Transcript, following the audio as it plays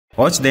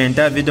Watch the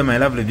entire video, my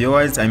lovely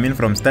viewers, I mean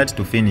from start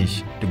to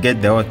finish, to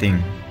get the whole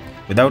thing.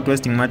 Without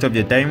wasting much of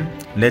your time,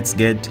 let's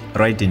get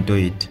right into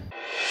it.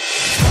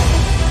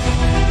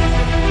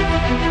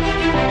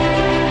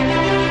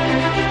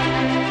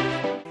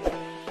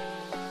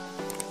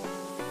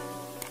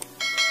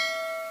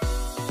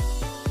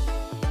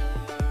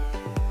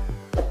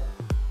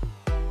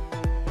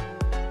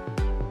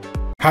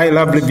 Hi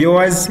lovely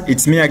viewers,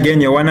 it's me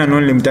again, your one and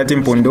only Mutati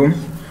Mpundu.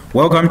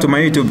 Welcome to my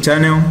YouTube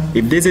channel.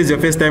 If this is your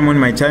first time on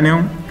my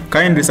channel,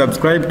 kindly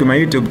subscribe to my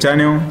YouTube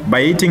channel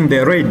by hitting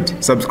the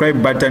red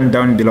subscribe button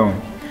down below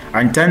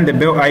and turn the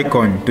bell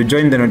icon to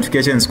join the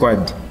notification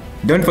squad.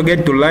 Don't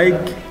forget to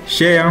like,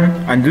 share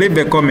and leave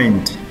a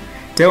comment.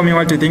 Tell me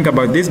what you think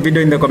about this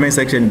video in the comment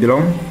section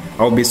below.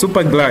 I'll be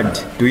super glad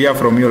to hear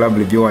from you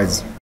lovely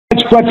viewers.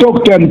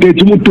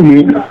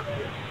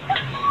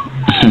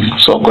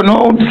 Soko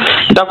no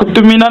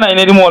ndakutumina na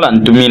ineri mola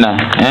ntumina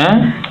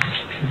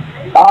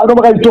ado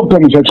bakalitokta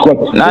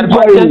mshachukwa na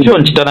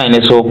attention chitana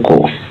ine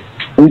Soko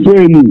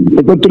ukweni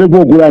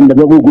ekotreko okulanda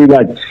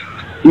bakukwebati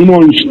ino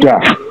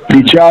nshita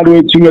bichalo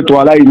ekimwe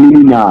twala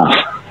inini na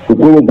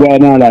ukwebo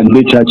kwana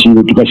lande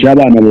chachiwe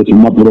tukashaba na lesu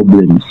ma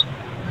problems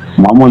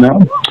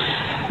mamona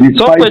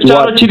Soko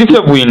charo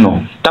chirife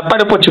bwino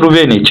tapalepo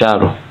chiruveni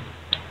charo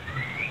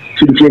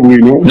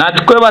na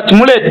tukweba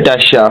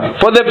tumuletasha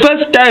for the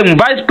first time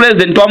vice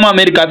president wa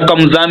America afika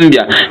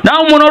Zambia na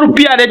umono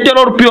rupia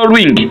letero rupia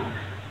rwingi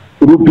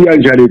rupia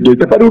jarete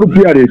tapari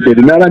rupia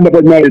rete nalanda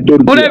kwa naleto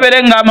rupia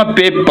uleberenga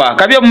amapepa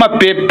kabya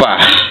mapepa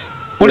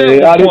ule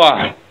kwa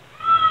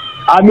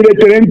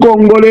amiletere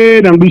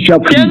nkongole na mbisha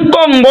free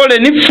nkongole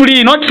ni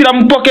free not fira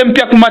mpoke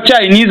mpya kuma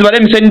Chinese bare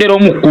misendero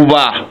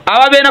mukuba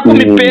ababena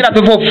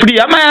kumipera for free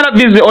ama yara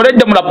vizi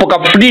already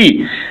mulapoka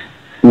free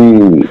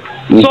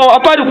so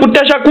apari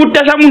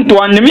kutasha muntu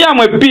wanne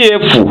miyamwe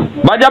PF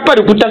baje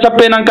apari kutasha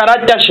pena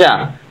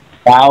nkaratasha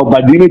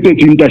badine te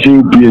tintasha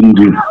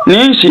UPND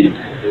nishi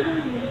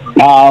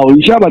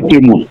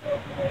ishabatemo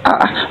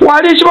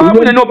walishi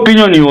bakabune no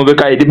opinion yobe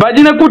kaidi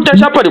badine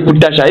kutasha apari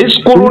kutasha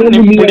iskuru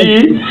ni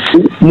free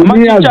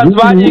machicha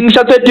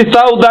zvanyingsha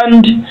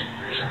 30,000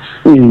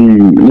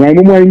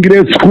 mwana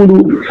mwaingire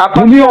skulu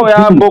apaniyo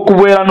yambo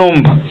kubwera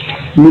nomba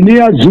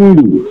munia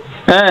zulu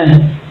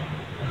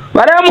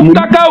bare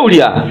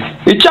mukakaulia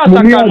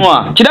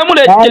ichasakanwa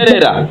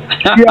kiramuleterera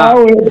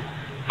yawe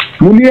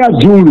munia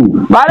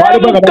zulu bare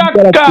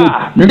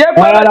mukaka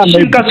ndepara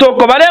shinka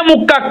Soko bare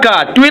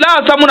mukaka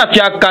twilasa muna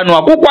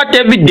fyakanwa kukwata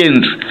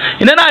evidence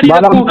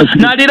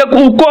nalire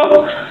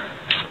kuko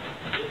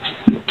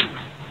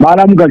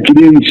bara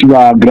mukakirenshi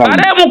ba ground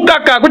bare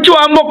mukaka kuchi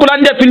wambo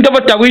kulande finto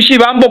botawishi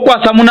bambo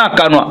kwasa muna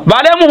kanwa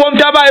bare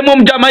mubomta baye mu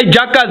mjama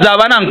ijakaza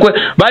abanankwe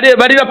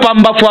bare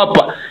pamba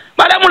fwapa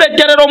bare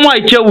muleterero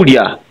mwaiche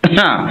ulya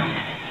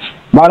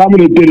bara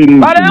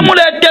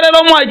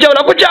muleterero mwaiche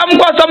ulya kuchi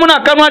amkwasa muna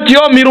kanwa ati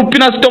yo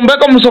mirupina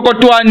stombeko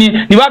musokotwani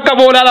ni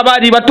bakabolala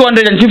bari ba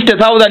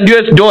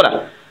 $250,000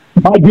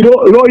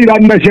 lo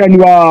iranda shani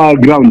wa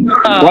ground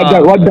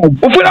what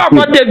ufuna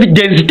kwate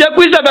evidence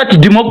tekuisa that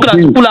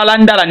democracy kula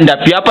landa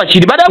pia hapa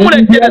chini bare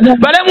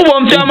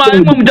mubomfya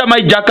mai mu mjama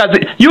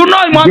ijakazi you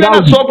know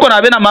mwamena Soko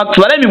na bena Max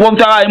bare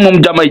mubomfya mai mu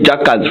mjama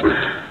ijakazi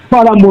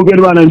para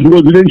mbogeri bana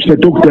ndiro zilenshi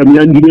doctor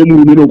myanjire mu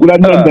rumeno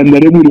kulanda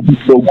ndare mu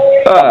rubuso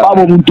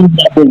abo muntu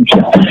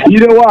babonsha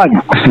ile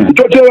one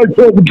totero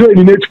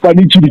join next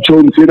panichi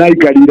bichonse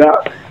naikarira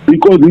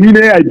because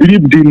I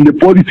believed in the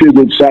policies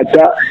of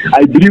SATA.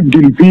 I believed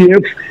in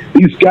PF.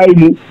 This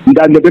time,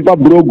 than the paper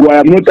broke. I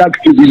am not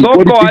active in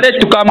Soko politics. Soko are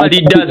to come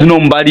leaders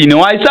nobody.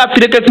 No, I say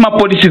Africa my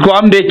politics. Go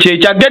am the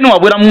church again. We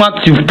are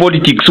active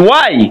politics.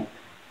 Why?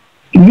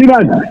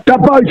 Niman,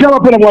 tapa ishaba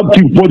pera mu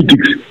active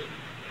politics.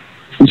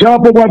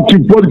 Ishaba pera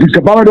active politics.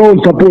 Tapa no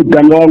support.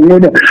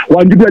 Ngona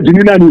wanjibia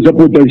jinina ni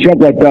support.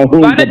 Ishaba ta ho.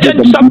 Bane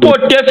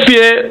support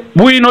efie.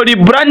 Buino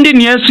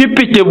rebranding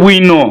yesipite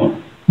buino.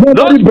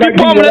 Those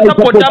people who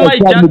support my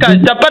jaka,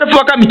 tapara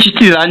foka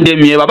michitira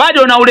ndemye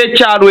babado na ule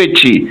chalo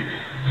echi.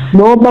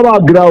 No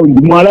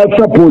background, mwala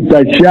support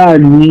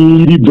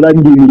shani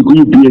rebranding ku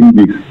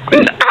UPND.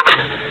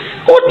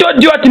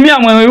 Utojua timia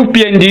mwe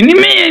UPND ni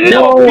mi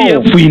no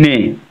PF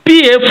ine.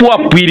 PF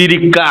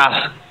wapwiririka.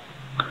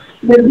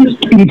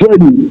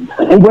 Inteni,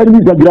 over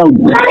the ground.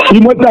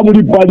 Imota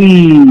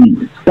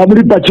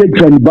muri pa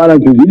checks and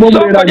balances.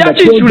 Soko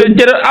jachi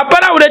shuletere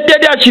apara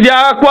uletede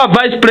ashiria kwa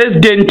vice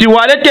president,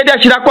 waletede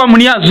ashiria kwa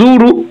Munia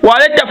Zuru,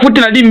 walete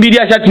futi na limbili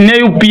ashati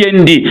ne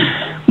UPND.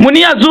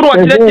 Munia Zuru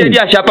watiletede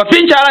ashapa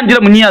pincha ala ndile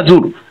Munia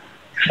Zuru.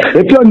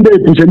 Epyo nde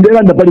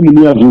kushendera ndapali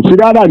Munia Zuru.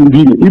 Sigara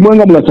ndile,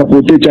 imwanga mula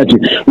supporte chache.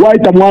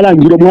 Waita mwala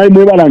ngiro mwala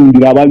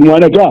ndile abali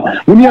mwala kwa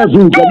Munia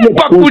Zuru.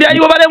 Pakulia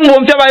yu wale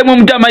mwomfya wale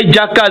mwomjama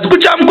ijakazi.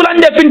 Kucha mkula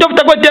nde finto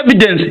futakwete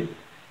evidence.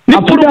 Ni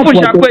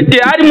purupusha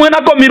kwete ari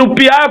mwena ko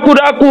mirupia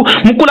akuraku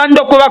mukula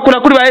ndoko bakura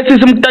kuri ba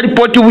SSS mutari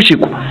poti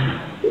ubushiku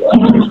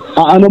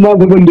ano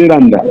mavugo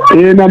nderanda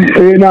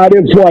ena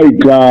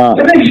arefuaika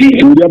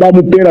uja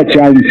bamupera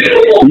chance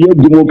iyo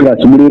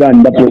democracy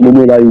mureranda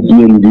pomwe ba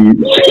UPND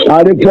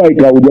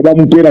arefuaika uja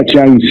bamupera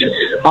chance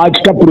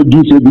achita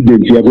produce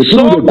evidence yako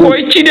Soko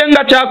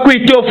ichidenga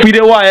chakwite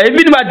ofire waya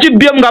even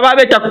bajibye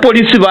ngababeta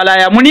police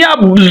balaya muni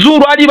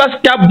abzuru ali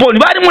bastaboni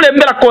bali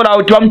mulembera call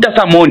out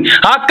bamutasa moni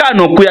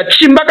akano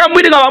kuyachimba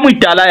kambwiri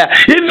ngabamwitalaya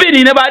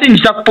even ne bali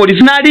nchita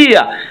police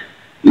nalia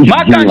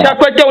makansha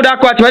kwete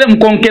udako ati bale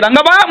mkonkera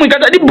ngabamwe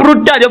kata di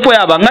brutal yofo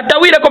yaba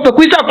ngatawire kope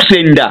kuisa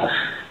kusenda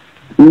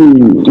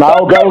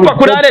kwa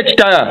kulale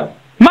chitaya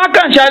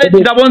makansha ale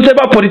chitabonse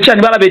ba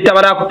politician bala beta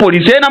bara ku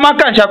police na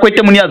makansha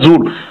kwete muni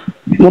azuru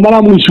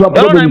nomala mwishwa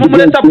problem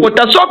mumuleta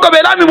pota Soko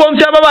belami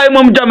bomfya babaye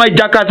mu mjama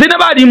ijakazi ne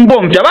bali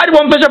mbomfya bali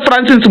bomfesha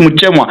Francis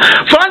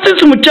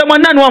Muchemwa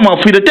nani wa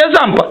mafire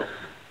tezampa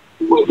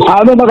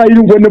ano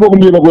bakayiru kwende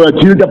bokumye bakola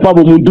chita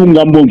pabo muntu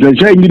ngambomfya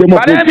shayingire mo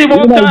bale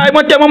bomfya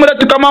imotemo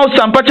muleta kama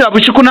usampatira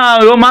bushikuna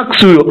yo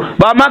Max yo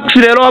ba Max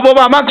lero abo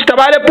ba Max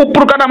tabale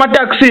pupuruka na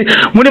mataxi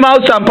muni ma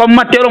usampa mu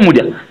matero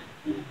mulya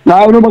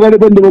ano bakale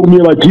kwende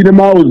bokumye bakine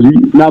mauzi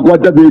na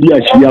kwata beli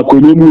ashiya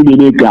kwenye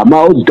muneneka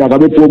mauzi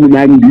takabe pomu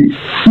nandi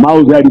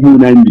mauzi ali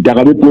munandi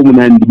takabe pomu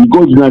nandi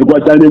because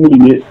nalikuwa tane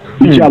munine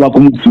ichaba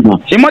kumutsima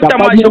imota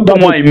mashuko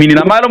mwa imini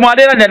na malo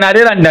mwarera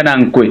ndarera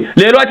ndanankwe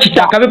lero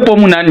achitakabe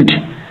pomu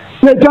nandi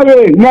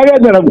netabe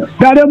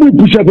nare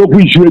mwipusha ko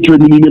kwishyure cyo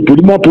minine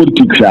polima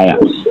politics aya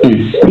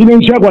ine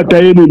nshakwa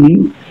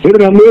tayeneni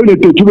era namwe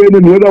tetubene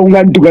niweba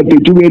ungantuka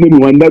tetubene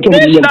niwanda cyo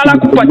nala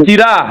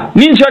kupatira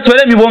nincho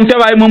twele mibomte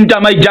baye mu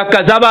mtama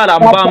ijaka zabara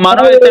mbama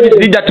na wete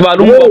bizija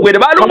tbalungu kwere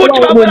balungu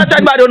tibabona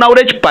tabari ona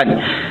ure chipani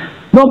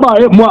Noma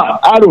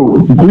mwa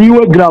aro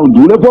kuiwe ground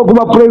ulepo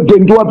kuba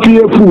president wa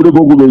PF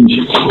ulepo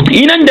kubenchi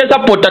ina ndeza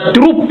pota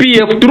through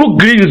PF through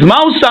Greens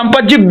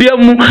mausampa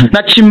GBM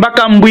na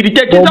chimbaka mbwiri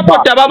tetiza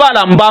pota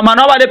babala mbama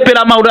na wale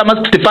pera maura ma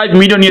 $65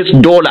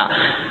 million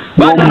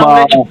bana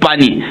na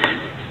chipani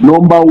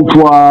nomba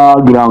utwa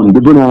ground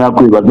ndibona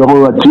yakweba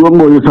zako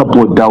bationgo yo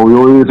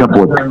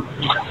support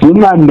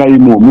umwana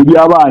imo muri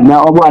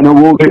abana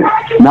boke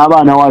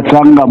nabana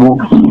wasangamo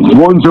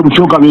bonse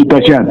bushoka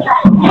betashana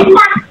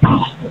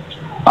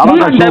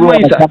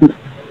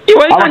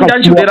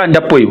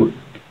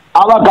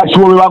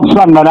abakashobe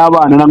bakusanga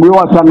n'abana nangwe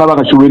wasanga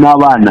bakashobe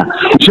n'abana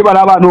usheba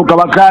n'abana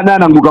ukabakana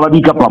nangu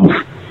kababika pamo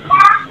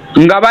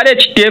ngabale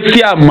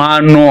chitefya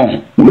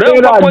mano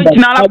mrewa point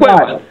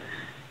nalakwewa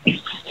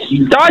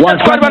tawacha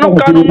twali bano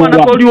kanu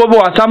mwana koli wobo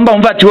wasamba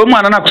mvati we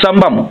mwana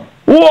nakusambamo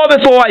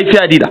uwobe fo wife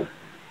yadira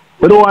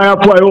ero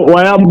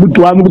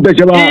wayambutu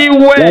amukutashaba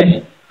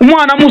iwe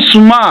umwana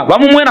musuma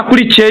bamumwena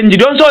kuri change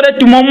donso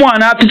leti mu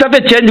mwana afisa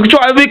fe change kucho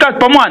abika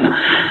pa mwana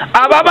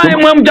ababaye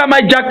mwe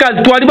mjama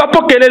jakazi twali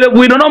bapokelele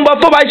bwino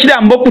nomba fo bashire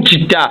ambo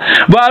kuchita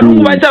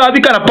barungu bahita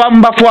babika na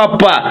pamba fo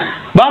apa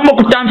bambo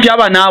kutamfya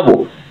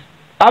abanabo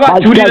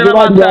abachurira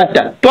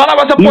n'abazata twala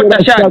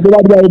basapota shaka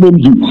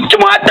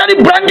chuma atali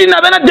branding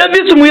na bena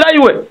Davis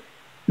mwiraiwe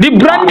di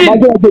branding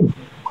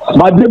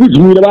Davis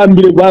mwira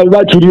bambire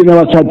bachurira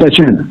n'abazata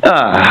shana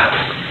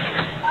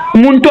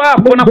umuntu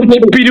akona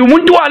kuchipiri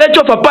umuntu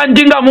walecho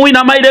papandinga mu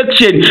ina my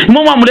election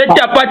mama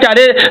muleta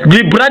patale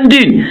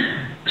rebranding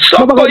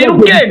Soko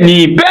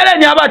irukeni pere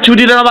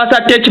nyabachurira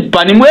n'abasate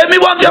chipani mwemi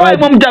bwamfya baye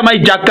mu mjama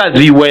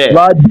ijakazi we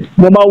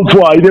mama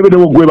umfwa idebede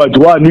bogweba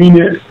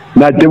twanine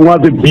na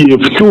temwaze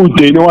PF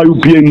tute ine wa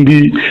UPND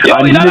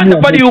ina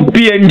pali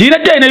UPND ina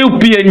tena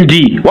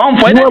UPND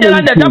wamfwa ina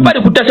jalanda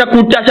tabali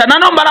kutasha na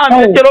nomba na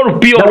metero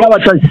rupio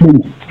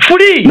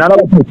free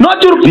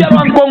not rupia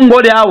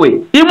bankongole awe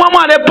imwe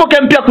mwale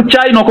poke mpya ku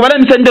China ko bale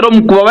misendero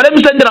mkuba bale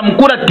misendera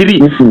mkura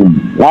 3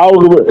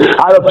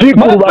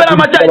 arafiku bala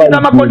mataji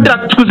na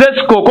contract ku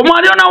Soko ko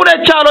mwali ona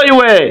ule chalo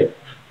iwe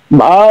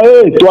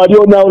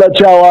twaliona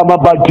urachawa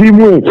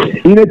mabatimwe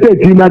inete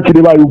tina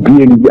kire ba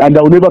UPND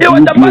anda uneba ku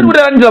UPND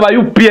ura ba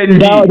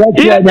UPND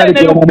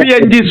inete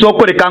UPND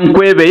Soko le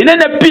kankwebe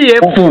inene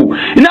PF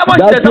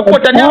inabashita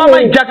support nyama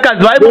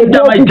majakazi baye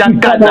mutama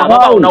ijakaza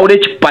baba una ule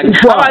chipani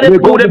abale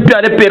kule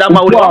pya lepera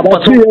maule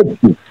wapaso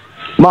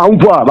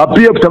maumva ba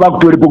PF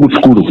tabakutore po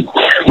kuskuru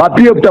ba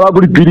PF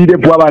tabakulipirire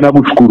po abana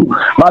kuskuru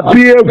ba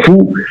PF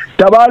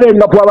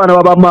tabalenga po abana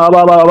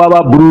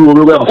baba bru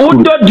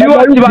uto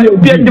diwa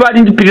PF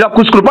balindipirira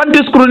kuskuru pandi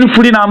skuru ni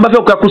free na ambafe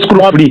kwa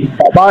kuskuru free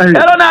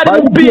ero na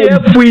ali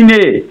PF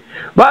ine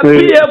ba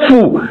PF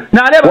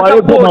na leba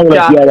support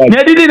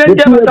nedidi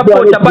nende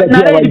support ba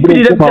na ali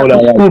pirire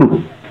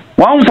kuskuru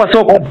waumfa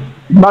Soko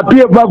ba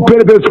PF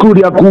bakupeleka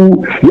skuru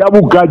ya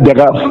bukaja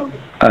ka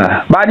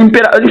bani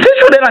mpera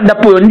sishulera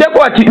ndapo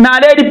ndeko ati na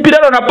leli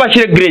pirelo na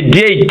pashire grade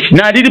 8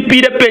 na lili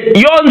pire pe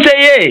yonse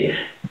ye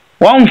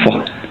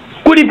wamfa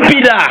kuli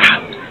pira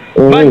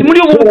bani muri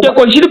ubute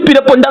ko shiri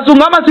pire po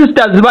ndasunga ama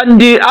sisters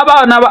bandi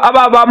abana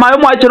aba mayo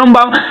mwache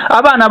nomba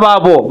abana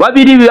babo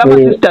babiri aba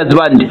sisters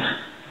bandi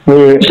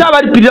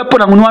Shabari pirira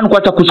pona munwanu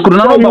kwacha kuskuru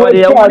nanomba wale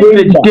ya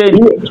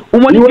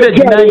umonikire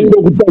jinayi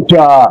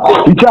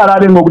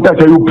icyarare ngo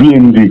gutacha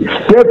UPND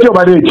tefyo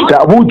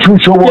barechita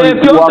buchusho bo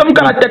tefyo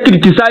samkana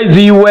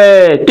criticize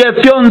iwe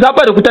tefyo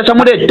nzapare kutacha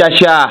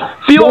muretasha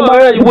fio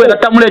iwe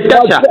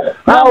ratamuretacha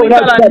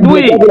awikala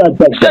ndwi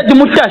stage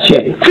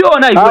mutashe fio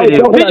na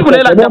iwe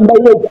bichulela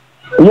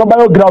Nyomba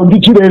yo ground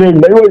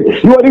ichirerenga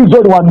iwe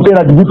reason one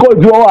there because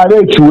you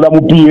are chura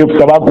mu PF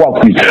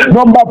tabakwafi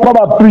nomba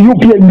paba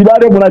UPND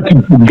bare munati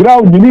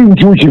ground ni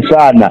njushi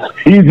sana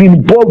is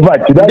in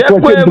poverty that's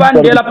what we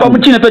bandela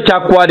pamuchine pe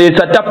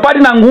chakwaresa tapari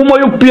na ngumo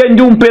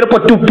UPND umpere po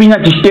tupinya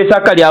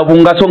chistesa kali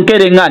abunga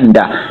sonkere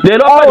nganda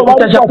lero pali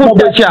kutasha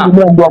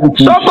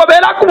Soko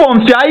bela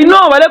kubomfya ino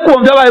bale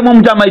kubomfya bale mu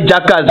mjama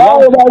ijakazi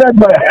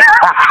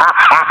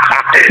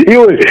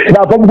iwe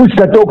na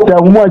pamukushita dokta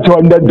umwacho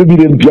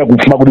wandadubire mpya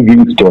kufuma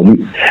kuri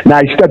Kingston na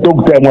ashita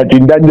dokta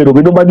mwatindandero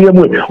bino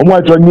niemwe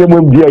umwacho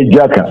niemwe mbya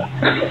ijaka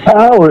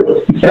awe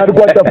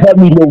nalikuwa ta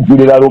family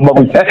ukule Roma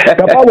kucha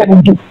tapawa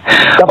mtu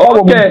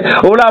tapawa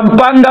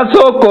ulampanga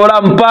Soko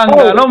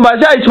ulampanga nomba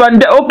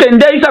shaishwande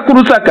ndeisa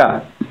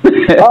kurusaka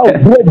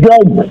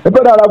breakdown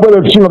epera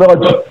alagwele kushinga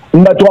kabati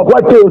ngatwa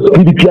kwate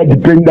spiritual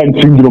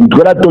dependent syndrome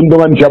tukara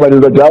tondoma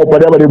nishabaneza chao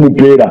pali abale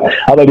mupera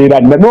abale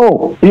randa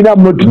no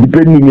I'm not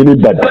depending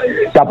anybody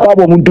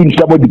tapabo muntu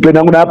nchitabo depend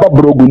nguna apa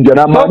blogu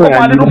njana mama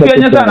ya ndi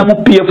kufyanya sana mu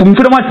PF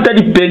mfira mwa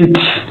depend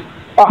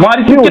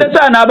mwari sikire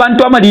sana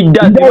abantu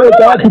amalidazi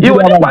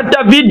iwe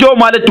kwata video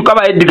mwale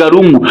tukaba Edgar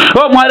Lungu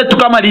mwale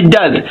tukama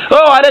leaders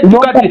wale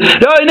tukati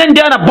ine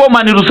ndiana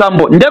boma ni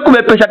Rusambo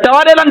ndekubepesha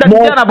tawarela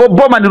ndiana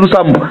boma ni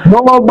Rusambo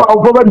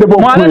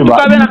mwale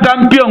tukabe na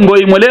kampiongo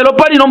imwe lero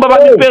pali nomba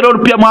bakipero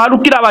rupya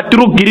mwarukira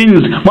abaturu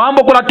greens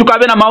mwambo kula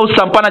tukabe na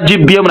mausa mpana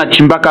GBM na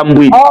chimbaka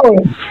mbwi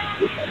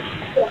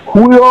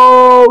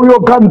uyo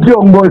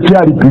kampiongo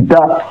cyaripita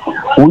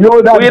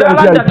uyo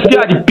da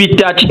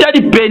cyaripita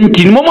kitari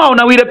penti ni mama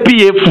unawire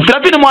PF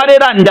firafine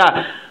mwareranda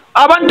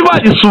abantu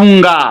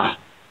balisunga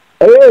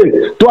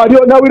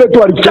twaliona wile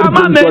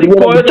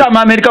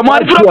chama America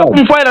mwari fura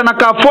kumfaira na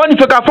kafoni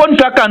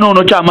feka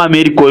nono chama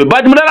America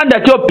but muralanda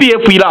cyo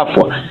PF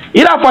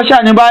irafwa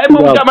shane ba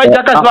emu chama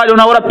chakasi bali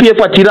unaora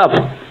PF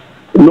atirafu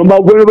nomba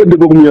ugwele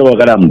ndiko kumya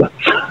wakaramba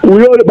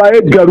uyo ba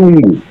Edgar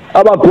Lungu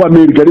aba ku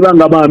America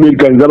libanga ba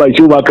Americans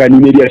abashu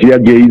bakanine lya ya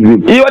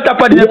geism iyo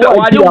tapadile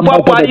wali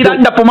umpa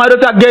aliranda pomaro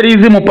ta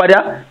geism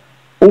paria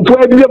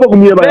upwedile bo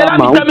kumye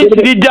bayama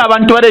utamishirija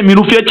abantu bare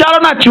mirufye cyaro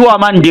na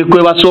chiwama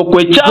ndekwe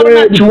basokwe cyaro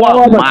na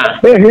chiwama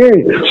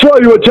so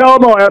yo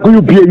cyawama wa ku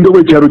UPND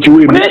we cyaro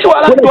chiwema nishi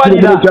wala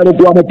twalira cyaro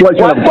kwa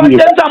matwasha kwa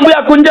tenza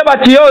mbuya kunje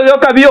bati yo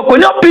kabiyo ko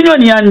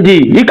opinion yandi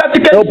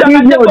ikatike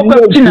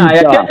cyangwa china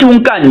ya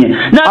ketunkanye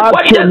na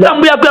kwa tenza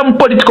mbuya kwa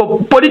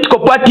political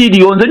party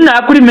ilionze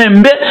na kuri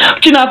membe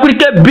china kuri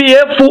ke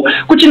BF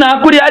kuchina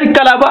kuri ari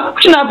kalaba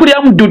kuchina kuri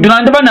amududu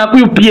na ndaba ku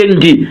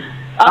UPND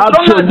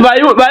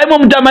baimo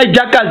mjama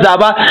ijakaza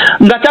aba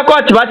ngatako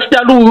ati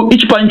batitalu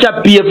ichipancha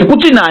PF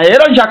kuti na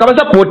hero nshaka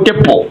basa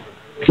potepo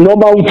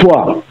nomba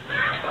mfwa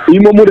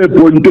imo mure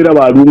pointera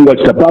barungu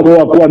atapako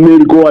wa ku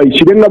America wa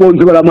ishirenga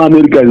bonze bara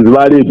Americans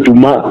bale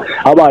tuma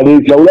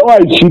abalesa ula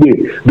wa ishire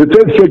the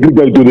first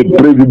secretary to the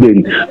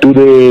president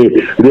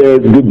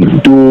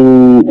to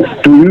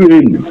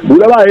UN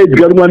ula ba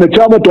Edgar mwana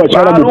chama to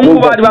achara mu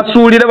bali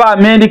basulire ba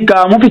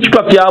America mu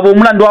fichwa fyabo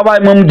mulando wabaye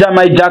mu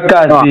mjama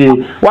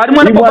ijakazi wali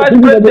mwana kwa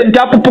vice president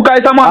apupuka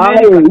isa mu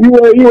America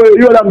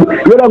iyo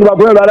langu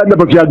bakwe baranda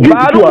pafya gate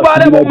baru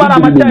bale mu mara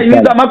macha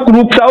iniza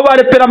makuru sawo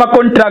bale pera ma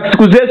contracts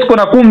kuzesko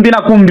na kumbi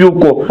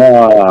uko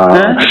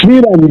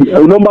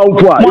unomba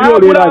utwa iyo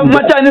lera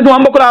machanizo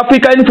wambo kula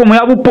Africa uniform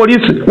ya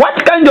police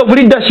what kind of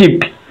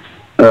leadership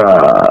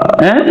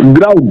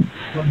ground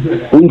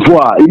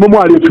umfwa imo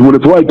mwali fumule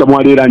twaita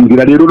mwalera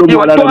ngira lero no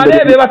mwala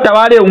twalebe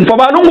batabale umfwa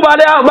balungu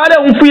bale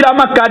umfira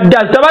amakadda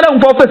tabale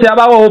umfwa office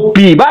yabawo OP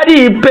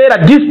bali pera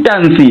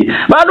distance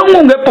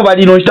balungu ngepo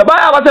balino nshita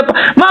baya basepa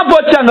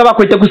mavoti anga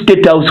bakwete ku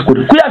state house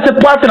kuri kuyase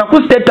pafe na ku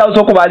state house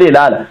oko bale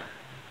lala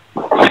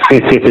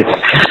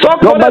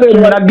Soko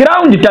na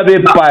ground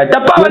tabepa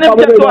tapawa ne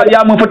mtatwali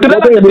amwe fotora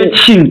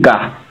bechinka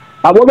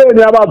abo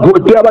bene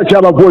abavote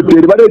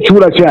abachabavote bale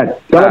chura cyane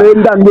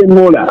tabarenda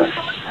ngengola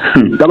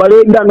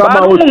tabarenda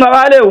ngamaho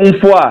ngabale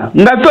umfwa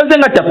ngafyoze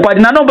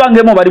ngatapari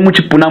nanombangemo bali mu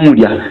chipuna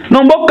mulya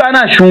nomboka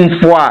na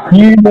shumfwa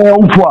yimo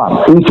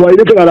umfwa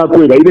ile kana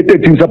kwela ile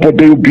team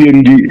support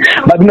UPND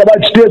badina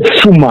bachite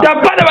suma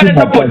tapana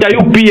bale support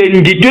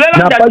UPND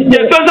tulela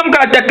ndafyoze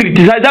mkata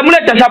criticize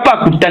amuleta shapa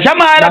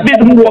kutashama ara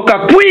bizu mboka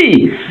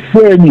kwi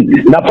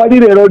kweni napali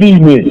lero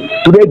lime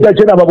tuleta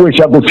chena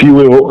babwesha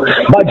kufiweho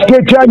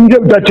bachite cyanje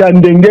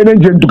ndengene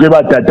nje ntuke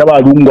batata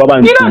balungu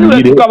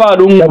abansingire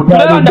balungu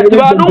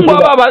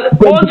baba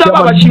bonza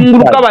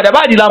babashinguruka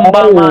bari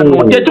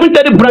lambamano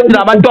tetumuteri brand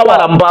abantu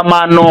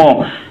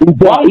abalambamano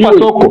wampa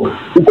Soko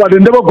ukwande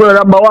ndebo ko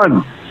number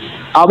 1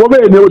 abo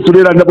bene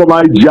uturera ndabo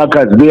maji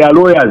jakazi they are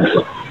lawyers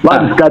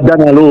bali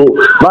skadana lo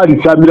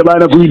bali samira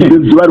bana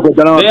kuyidezi bali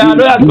kodana wa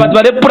lawyers but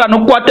bare pura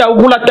no kwata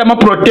ugula tama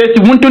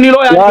protest muntu ni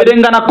lawyer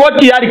berenga na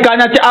court yali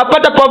kanya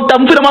apata pa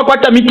mfira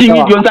makwata meeting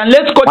idio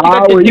unless court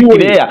kati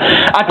clear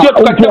atio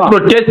tukata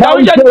protest au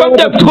njani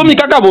pa kukomi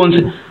kaka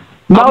bonse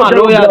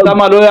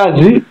ama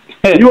lawyers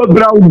iwe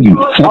ground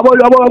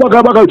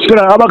abaka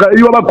uchira abaka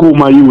iwe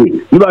bakoma iwe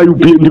niba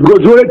UPND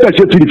because oleta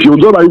chefiri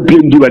fyonzo ba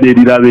UPND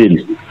baderira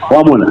bene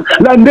wamona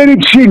la nderi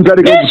chinga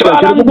reka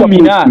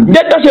kuchira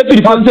deta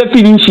chefiri fyonzo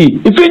fininchi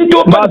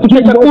ifinto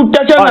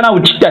kutachanga na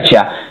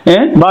uchitasha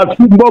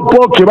mafimbo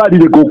poke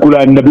balire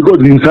kokulanda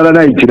because insala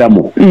na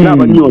ikiramo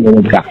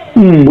nabanyoneka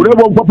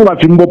urebo mpapo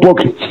mafimbo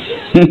poke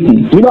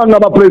nibanga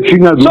ba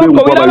pressing azure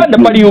Soko wilanda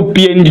pali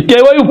UPND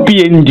tewe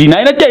UPND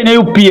na ina tena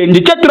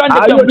UPND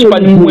chaturanda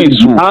tamchipani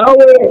mwezu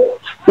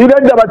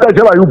irenda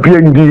batacha ba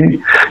UPND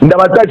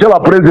ndabatacha ba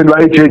president wa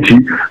HH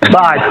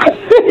but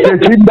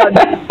tekinda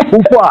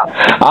ufa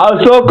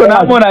Soko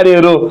namona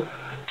rero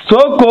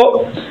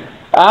Soko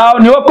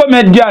niwo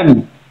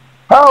comedian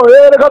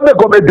kambe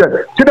comedian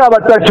sina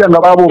batacha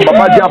ngababomba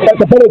maji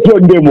apata pale tyo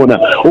ndemona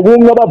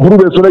ubunga ba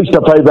brube so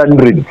register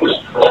 500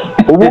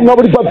 ubunga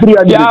buri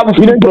patriani ya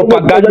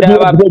propaganda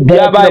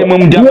yabaye mu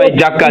mjaba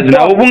jakazi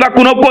na ubunga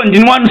kuno kondi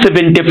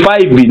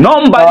 175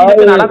 nomba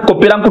ine na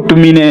kopera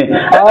nkutumine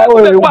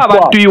kwa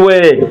abantu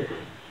iwe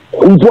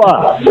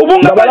Mfwa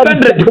ubunga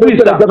 500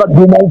 kwisa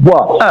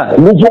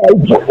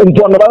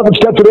mfwa ngabala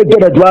kuchita turete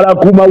na twala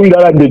kuma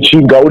wira lande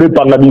chinga ule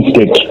panga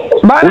mistake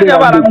bana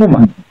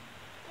yabaranguma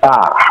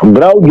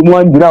ground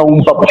mwanjira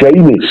umpa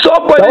kuchaine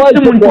Soko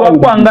ni muntu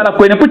wakwangala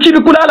kwene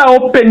kuchibi kulala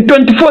open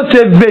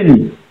 24/7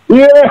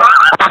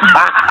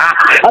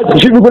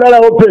 kuchibi kulala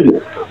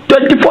open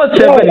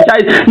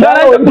 24/7 ndala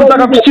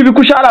kutaka kuchibi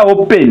kushala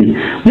open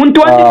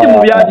muntu wandi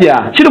mu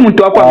byabya kiri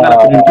muntu wakwangala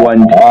ku muntu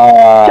wandi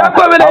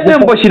chakwebele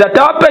nembo shira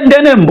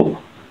tawapende nembo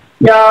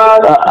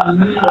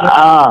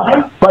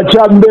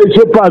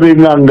pachambeshe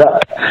pabenganga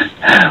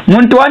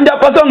muntu wandi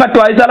apasonga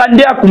twaisala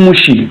ndia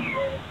kumushi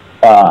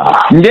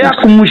ndia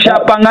kumusha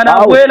pangana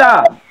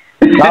kwela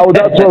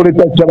that's all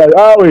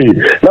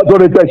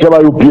it touch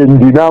about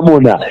UPND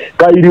namona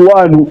kairi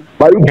wanu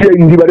ba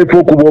UPND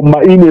barefo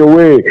kubomma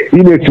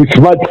ine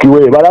systematic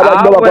way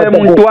barabanda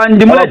muntu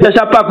wandi muleta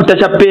shapa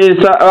kutasha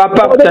pesa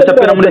apa kutasha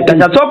pera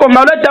muleta Soko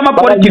ngaleta ma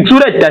politics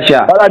uleta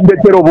sha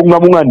barandetero bunga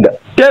munganda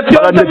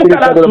tefyonse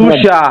mukala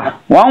susha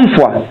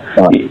wamfwa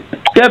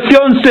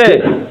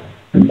tefyonse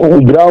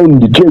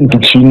ground chentu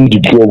chindi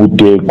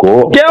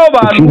kyobuteko keo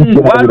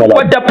bantu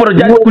kwata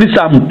project kuli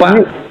sampa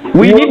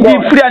we need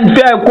the free and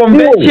fair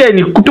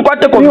convention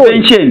kutukwate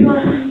convention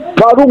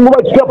barungu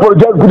bachika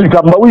project kuli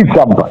samba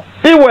wisamba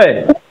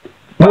iwe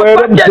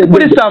mwere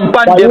kuli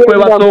sampa ndekwe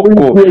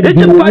basoko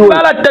eti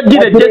kwala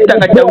tajire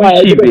jetanga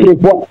chawishibe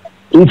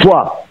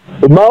ifwa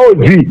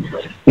maozi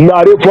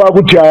ngarefa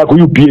kuchaya ku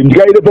UPND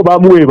kairepo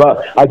bamweba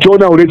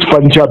achona ule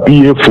chifancha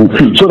PF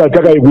so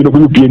nataka ibwino ku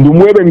UPND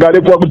mwebe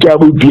ngarefa kuchaya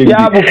ku UPND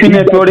yabu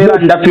fine torera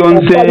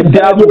ndafyonse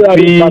yabu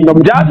fi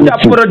just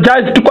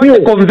apologize to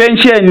the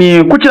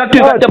convention kuchira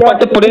tuikate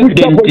pate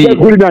president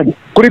kuri nani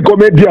kuri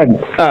comedian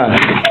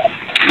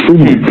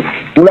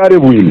ulare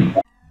bwino.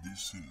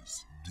 This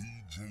is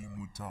DJ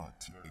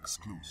Mutati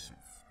exclusive.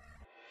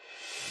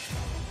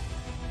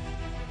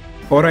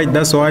 Alright,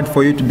 that's all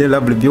for you today,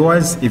 lovely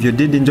viewers. If you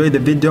did enjoy the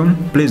video,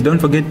 please don't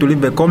forget to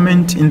leave a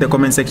comment in the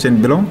comment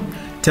section below.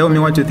 Tell me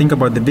what you think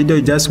about the video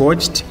you just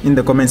watched in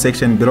the comment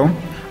section below.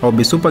 I'll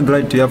be super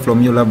glad to hear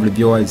from you, lovely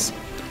viewers.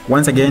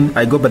 Once again,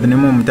 I go by the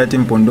name of Mutati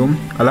Mpundu.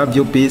 I love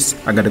you, peace,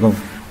 I gotta go.